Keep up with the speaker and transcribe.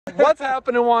What's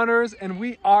happening, Wanderers? And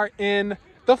we are in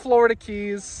the Florida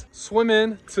Keys,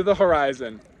 swimming to the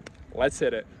horizon. Let's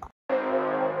hit it.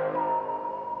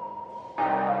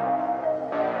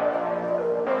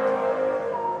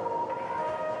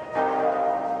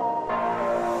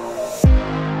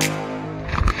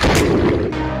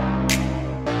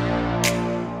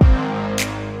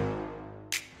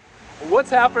 What's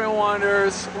happening,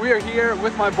 Wanderers? We are here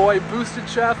with my boy Boosted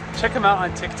Chef. Check him out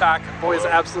on TikTok. Boy is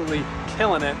absolutely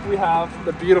killing it. We have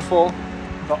the beautiful,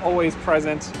 the always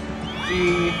present,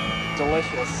 the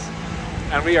delicious.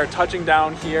 And we are touching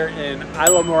down here in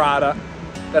Islamorada.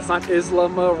 That's not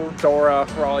Islamorada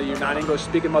for all you non-English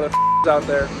speaking motherfuckers out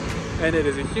there. And it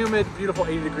is a humid, beautiful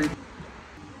 80-degree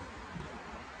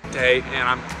day, and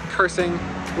I'm cursing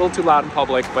a little too loud in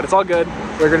public, but it's all good.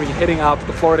 We're gonna be hitting up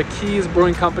the Florida Keys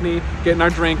Brewing Company, getting our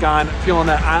drink on, feeling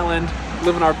that island,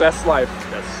 living our best life.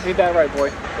 Yes. Ain't that right, boy?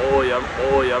 Oh yeah,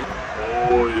 oh yeah,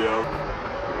 oh yeah.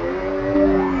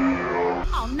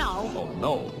 Oh no. Oh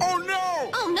no. Oh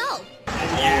no. Oh no.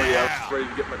 Oh yeah. Ready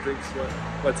to get my drink sweat.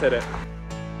 Let's hit it.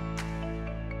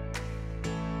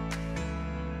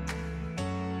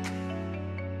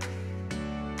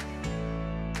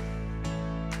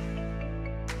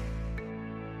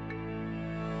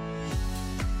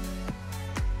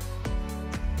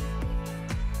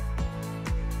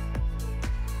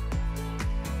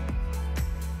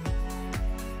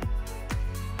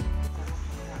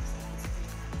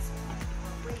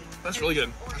 That's really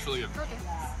good. That's really good.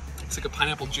 It's like a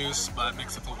pineapple juice, but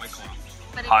mixed with a White Claw.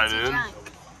 Hi, dude.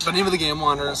 The name of the game,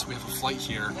 Wanderers, we have a flight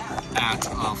here at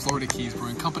Florida Keys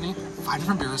Brewing Company. 5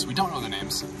 different beers. We don't know their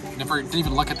names. Never didn't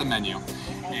even look at the menu.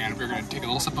 And we're going to take a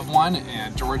little sip of one,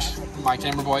 and George, my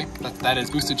camera boy, that is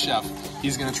Boosted Chef,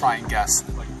 he's going to try and guess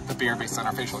the beer based on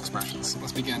our facial expressions.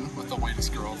 Let's begin with the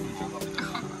whitest girl.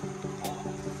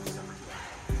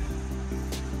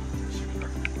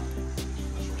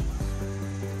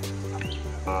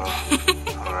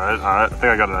 Alright, I think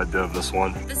I got an idea of this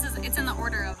one. It's in the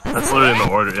order of. That's literally in the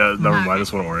order. Yeah, never mind,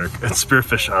 this won't work. It's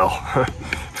Spearfish Ale.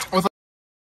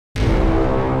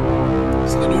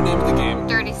 So the new name of the game.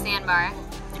 Dirty Sandbar.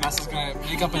 Vanessa's gonna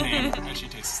make up a name as she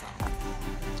tastes them.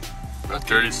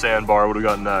 Dirty Sandbar, what do we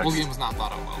got next? Well, game was not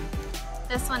thought of well.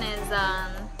 This one is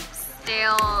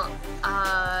stale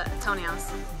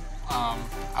toenails.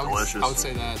 Delicious. I would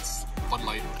say that's Bud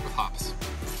Light with hops.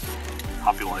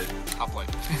 Hoppy Light. Hop Light.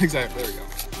 Exactly, there we go.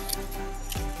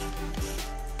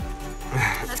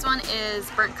 This one is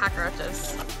burnt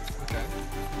cockroaches. Okay.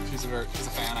 She's a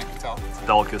fan, I can tell.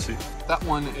 Delicacy. That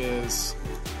one is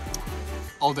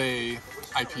all day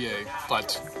IPA,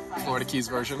 but Florida Keys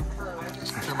version.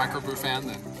 If you're a microbrew fan,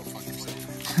 then go fuck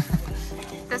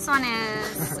yourself. This one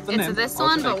is, this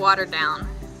one, but watered down.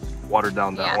 Watered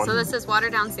down that one? Yeah, so this is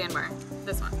watered down Sandbar.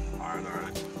 This one. Alright,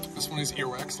 alright. This one is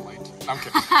Earwax Light. I'm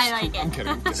kidding. I like it. I'm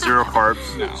kidding. Zero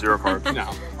carbs? No. Zero carbs?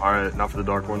 No. Alright, now for the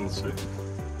dark one, let's see.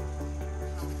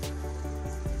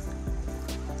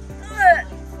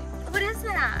 What is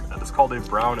that? That is called a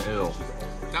brown ale.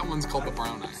 That one's called the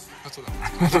Brown Eye. That's what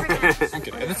that one's. I'm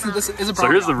kidding. This is a brown. So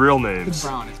here's the real It's names.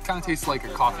 brown. It kind of tastes like a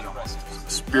coffee almost.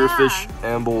 Spearfish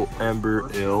Amber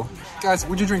Ale. Guys,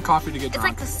 would you drink coffee to get It's drunk?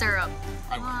 like the syrup.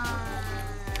 I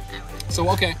would. So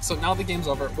okay, so now the game's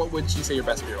over. What would you say your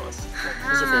best beer was?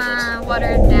 What's your favorite?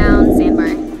 Watered down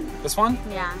Sandbar. This one?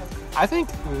 Yeah. I think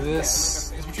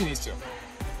this is between these two.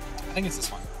 I think it's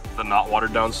this one. The not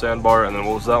watered down Sandbar, and then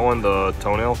what was that one? The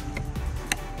toenail?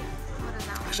 What is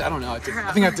that one? Actually, I don't know. I think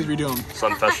I have to redo them.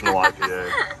 Sunfessional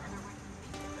IPA.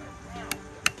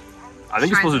 I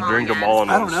think you're supposed to drink them all at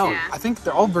I once. don't know. Yeah. I think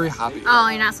they're all very hoppy. Oh,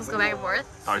 you're not supposed to go back and forth?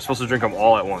 No, you're supposed to drink them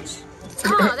all at once.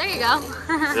 Oh, there you go.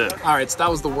 Yeah. Alright, so that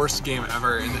was the worst game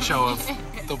ever in the show of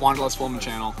the Wanderlust Woman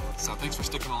channel. So thanks for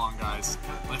sticking along, guys.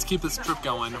 Let's keep this trip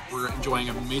going. We're enjoying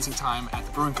an amazing time at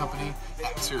the brewing company. The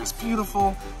atmosphere is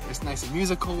beautiful. It's nice and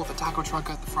musical with a taco truck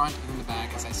at the front, and in the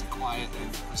back it's nice and quiet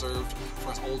and reserved for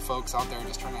us old folks out there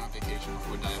just trying to have vacation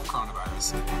before we die of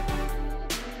coronavirus.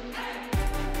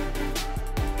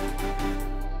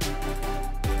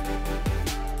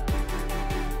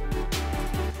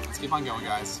 Keep on going,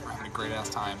 guys. We're having a great ass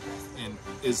time in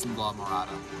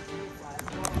Islamorada.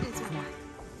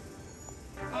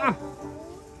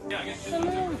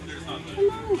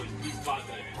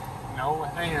 No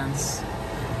hands.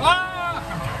 Ah!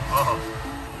 Oh,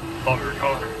 hungry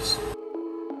colors.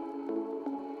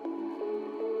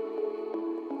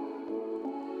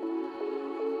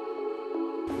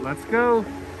 Let's go.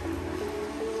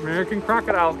 American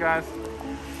crocodiles, guys.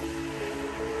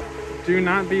 Do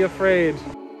not be afraid.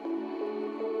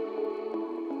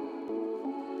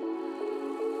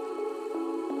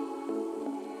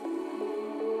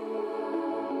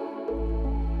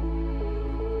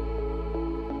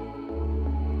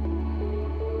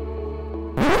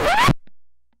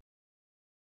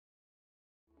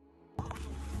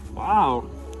 Wow.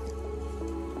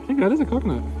 I think that is a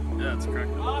coconut. Yeah, it's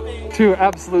correct. Two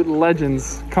absolute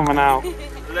legends coming out.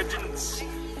 Legends.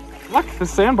 Look, the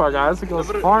sandbar, guys. It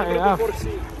goes far AF.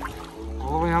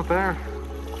 All the way out there.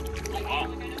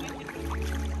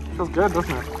 Feels good,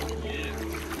 doesn't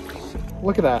it?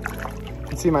 Look at that. You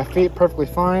can see my feet perfectly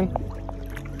fine.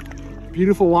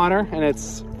 Beautiful water, and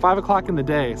it's 5 o'clock in the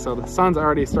day, so the sun's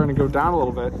already starting to go down a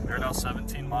little bit. We're now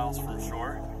 17 miles from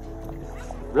shore.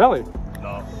 Really?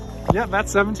 No. Yeah,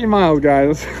 that's 17 miles,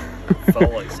 guys.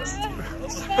 Felt like 17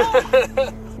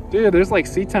 miles. Dude, there's like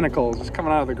sea tentacles just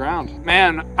coming out of the ground.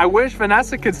 Man, I wish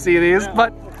Vanessa could see these,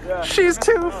 but she's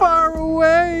too far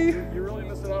away. You're really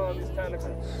missing out on these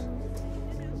tentacles.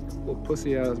 Little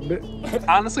pussy ass bit.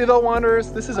 Honestly though,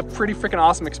 Wanderers, this is a pretty freaking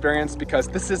awesome experience because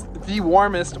this is the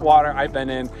warmest water I've been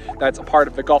in that's a part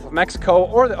of the Gulf of Mexico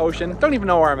or the ocean. Don't even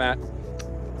know where I'm at.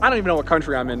 I don't even know what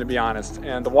country I'm in, to be honest.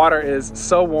 And the water is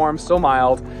so warm, so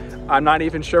mild. I'm not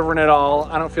even shivering at all.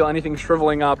 I don't feel anything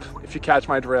shriveling up, if you catch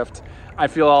my drift. I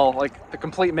feel like the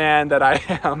complete man that I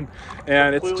am.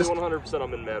 And it's just 100%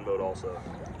 I'm in man mode also.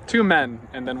 2 men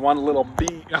and then 1 little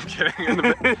bee, I'm kidding,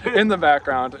 in the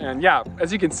background. And yeah,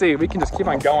 as you can see, we can just keep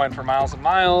on going for miles and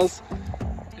miles.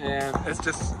 And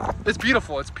it's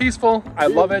beautiful, it's peaceful, I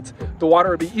love it. The water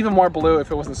would be even more blue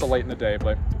if it wasn't so late in the day,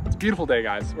 but it's a beautiful day,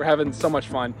 guys. We're having so much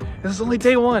fun. This is only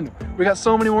day 1. We got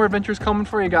so many more adventures coming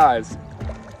for you guys.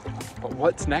 But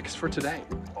what's next for today?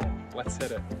 Let's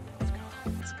hit it. Let's go,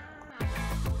 let's go.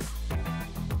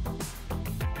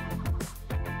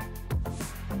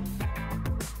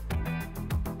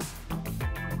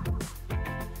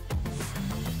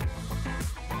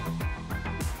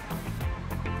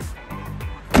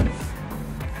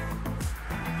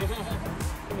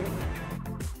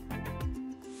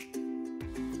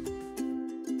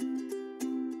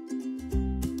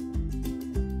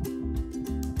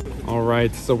 All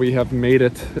right, so we have made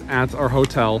it at our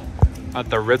hotel at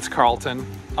the Ritz-Carlton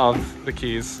of the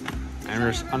Keys, and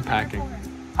we're just unpacking.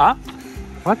 Huh?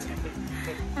 What?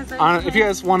 If you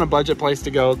guys want a budget place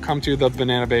to go, come to the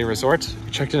Banana Bay Resort.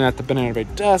 We checked in at the Banana Bay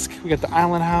desk. We got the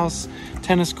island house,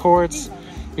 tennis courts.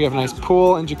 We have a nice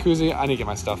pool and jacuzzi. I need to get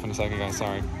my stuff in a second, guys,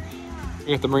 sorry.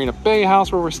 We got the Marina Bay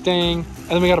house where we're staying. And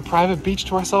then we got a private beach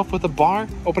to ourselves with a bar,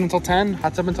 open until 10,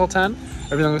 hot tub until 10.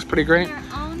 Everything looks pretty great.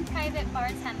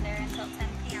 Bartender until 10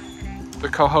 p.m. today. The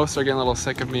co-hosts are getting a little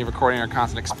sick of me recording our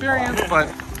constant experience,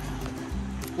 but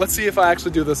let's see if I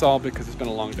actually do this all because it's been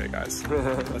a long day, guys.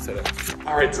 Let's hit it.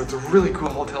 All right, so it's a really cool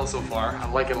hotel so far. I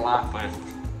like it a lot, but it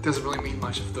doesn't really mean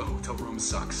much if the hotel room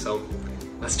sucks. So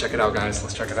let's check it out, guys.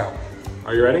 Let's check it out.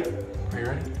 Are you ready? Are you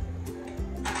ready?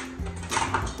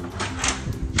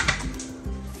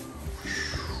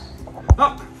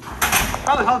 Oh,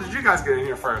 how the hell did you guys get in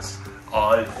here first?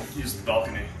 I used the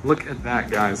balcony. Look at that,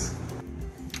 guys.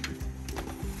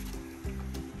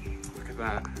 Look at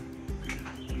that.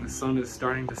 And the sun is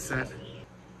starting to set.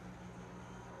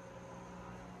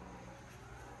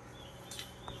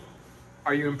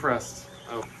 Are you impressed?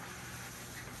 Oh.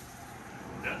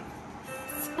 Yeah.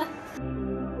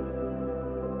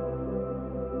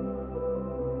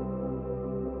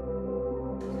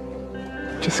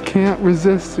 Just can't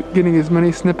resist getting as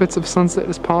many snippets of sunset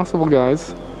as possible,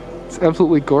 guys. It's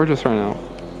absolutely gorgeous right now.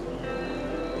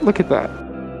 Look at that.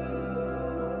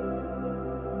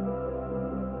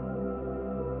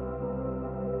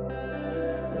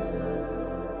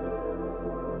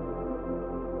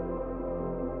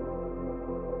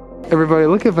 Everybody,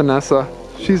 look at Vanessa.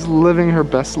 She's living her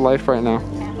best life right now.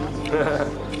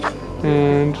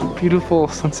 And beautiful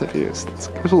sunset views. It's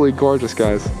absolutely gorgeous,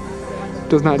 guys.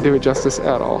 Does not do it justice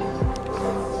at all.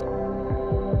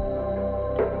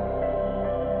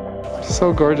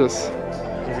 So gorgeous.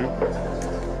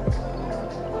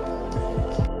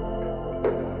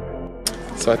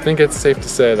 So I think it's safe to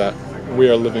say that we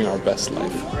are living our best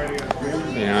life.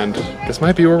 And this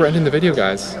might be where we're ending the video,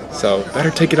 guys. So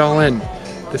better take it all in.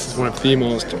 This is one of the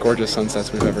most gorgeous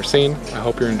sunsets we've ever seen. I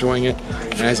hope you're enjoying it.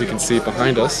 And as you can see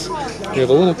behind us, we have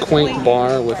a little quaint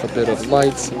bar with a bit of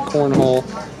lights and cornhole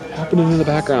happening in the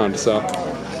background. So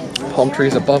palm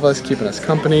trees above us, keeping us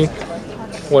company.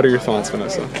 What are your thoughts,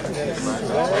 Vanessa?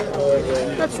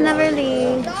 Let's never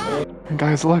leave. And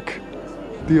guys, look,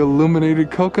 the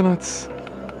illuminated coconuts.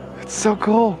 It's so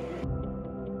cool.